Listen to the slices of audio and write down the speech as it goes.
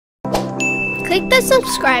Click the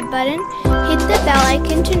subscribe button, hit the bell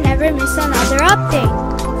icon to never miss another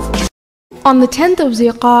update. On the 10th of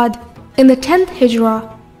Zulqa'dah, in the 10th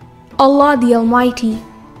Hijrah, Allah the Almighty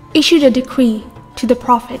issued a decree to the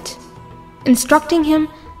Prophet, instructing him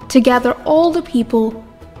to gather all the people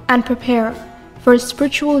and prepare for a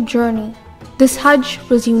spiritual journey. This Hajj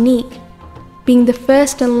was unique, being the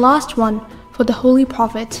first and last one for the Holy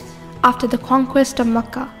Prophet after the conquest of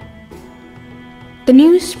Mecca. The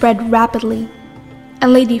news spread rapidly,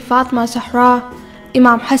 and Lady Fatima Zahra,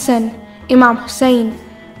 Imam Hassan, Imam Hussein,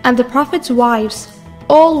 and the Prophet's wives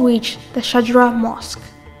all reached the Shajra Mosque.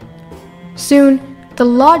 Soon, the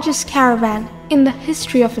largest caravan in the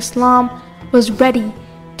history of Islam was ready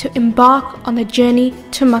to embark on the journey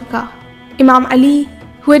to Mecca. Imam Ali,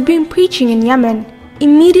 who had been preaching in Yemen,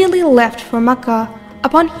 immediately left for Mecca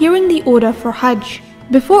upon hearing the order for Hajj.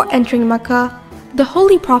 Before entering Mecca, the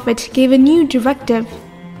Holy Prophet gave a new directive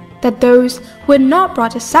that those who had not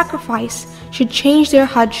brought a sacrifice should change their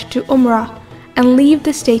Hajj to Umrah and leave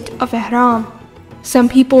the state of Ihram. Some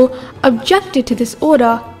people objected to this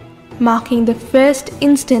order, marking the first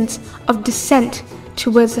instance of dissent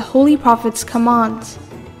towards the Holy Prophet's commands.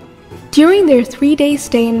 During their 3-day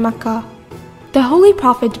stay in Mecca, the Holy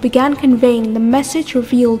Prophet began conveying the message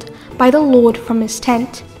revealed by the Lord from his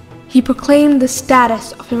tent. He proclaimed the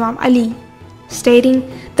status of Imam Ali, stating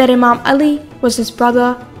that Imam Ali was his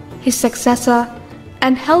brother, his successor,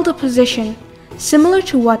 and held a position similar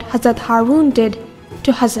to what Hazrat Harun did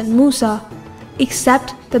to Hazrat Musa,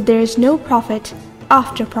 except that there is no prophet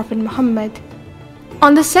after Prophet Muhammad.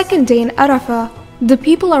 On the second day in Arafah, the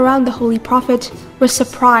people around the Holy Prophet were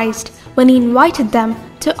surprised when he invited them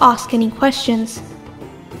to ask any questions.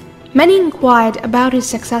 Many inquired about his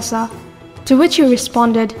successor, to which he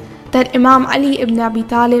responded that Imam Ali ibn Abi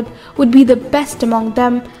Talib would be the best among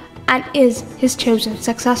them and is his chosen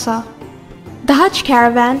successor. The Hajj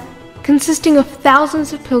caravan, consisting of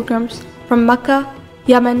thousands of pilgrims from Mecca,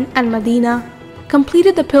 Yemen and Medina,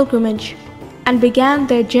 completed the pilgrimage and began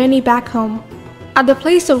their journey back home. At the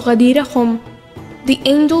place of Ghadeer, the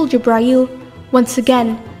angel Jibreel once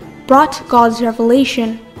again brought God's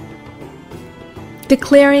revelation,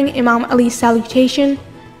 declaring Imam Ali's salutation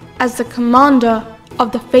as the commander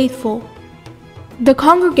of the faithful. The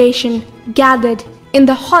congregation gathered in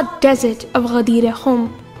the hot desert of Ghadir,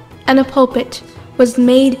 and a pulpit was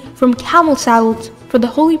made from camel saddles for the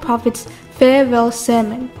Holy Prophet's farewell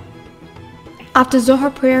sermon. After Zohar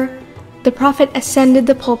prayer, the Prophet ascended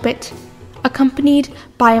the pulpit, accompanied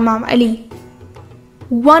by Imam Ali.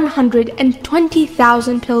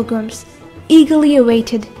 120,000 pilgrims eagerly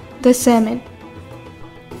awaited the sermon.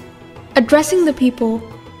 Addressing the people,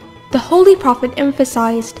 the Holy Prophet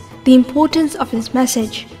emphasized the importance of his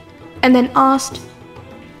message and then asked,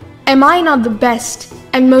 "Am I not the best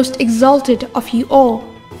and most exalted of you all?"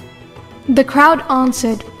 The crowd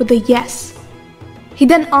answered with a yes. He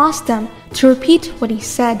then asked them to repeat what he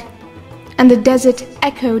said, and the desert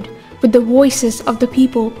echoed with the voices of the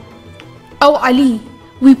people. "O Ali,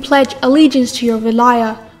 we pledge allegiance to your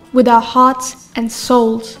wilayah with our hearts and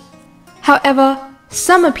souls." However,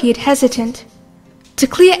 some appeared hesitant. To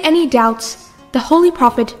clear any doubts, the Holy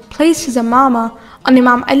Prophet placed his ammar on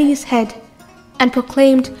Imam Ali's head and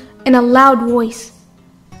proclaimed in a loud voice,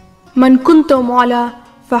 "Man kuntu mawla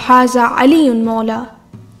fahaza aliyun mawla."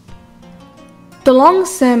 The long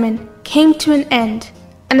sermon came to an end,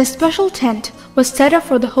 and a special tent was set up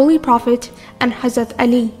for the Holy Prophet and Hazrat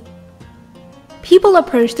Ali. People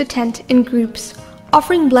approached the tent in groups,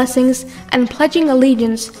 offering blessings and pledging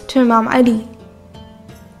allegiance to Imam Ali.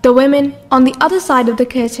 The women on the other side of the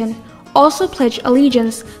curtain also pledged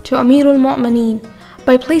allegiance to Amirul Mu'mineen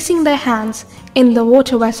by placing their hands in the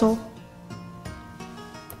water vessel.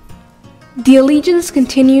 The allegiance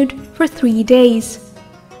continued for 3 days.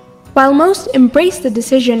 While most embraced the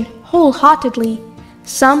decision wholeheartedly,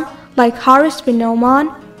 some, like Haris bin Nu'man,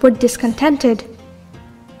 were discontented.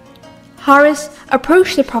 Haris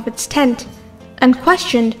approached the Prophet's tent and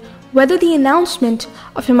questioned whether the announcement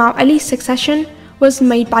of Imam Ali's succession was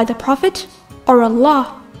made by the Prophet or Allah.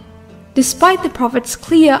 Despite the Prophet's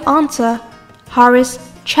clear answer, Haris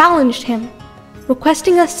challenged him,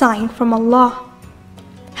 requesting a sign from Allah.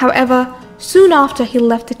 However, soon after he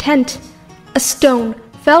left the tent, a stone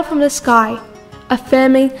fell from the sky,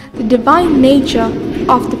 affirming the divine nature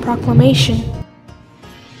of the proclamation.